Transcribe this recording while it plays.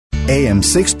AM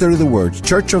 630 The Word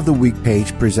Church of the Week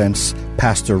page presents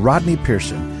Pastor Rodney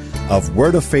Pearson of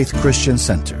Word of Faith Christian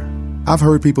Center. I've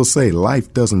heard people say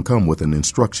life doesn't come with an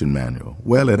instruction manual.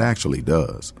 Well, it actually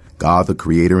does. God, the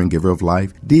creator and giver of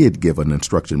life, did give an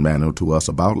instruction manual to us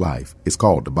about life. It's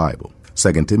called the Bible.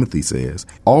 2 Timothy says,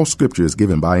 all Scripture is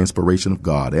given by inspiration of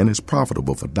God and is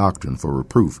profitable for doctrine, for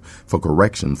reproof, for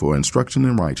correction, for instruction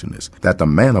in righteousness, that the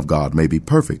man of God may be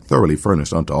perfect, thoroughly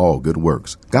furnished unto all good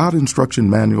works. God's instruction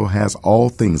manual has all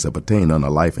things that pertain unto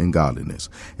life and godliness.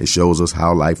 It shows us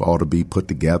how life ought to be put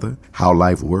together, how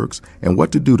life works, and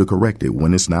what to do to correct it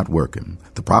when it's not working.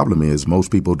 The problem is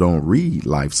most people don't read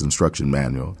life's instruction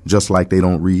manual, just like they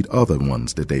don't read other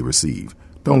ones that they receive.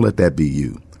 Don't let that be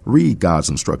you. Read God's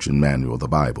instruction manual, the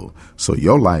Bible, so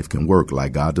your life can work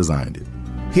like God designed it.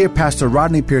 Hear Pastor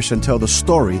Rodney Pearson tell the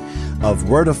story of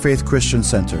Word of Faith Christian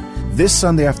Center this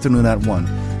Sunday afternoon at 1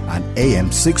 on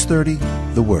AM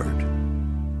 630, The Word.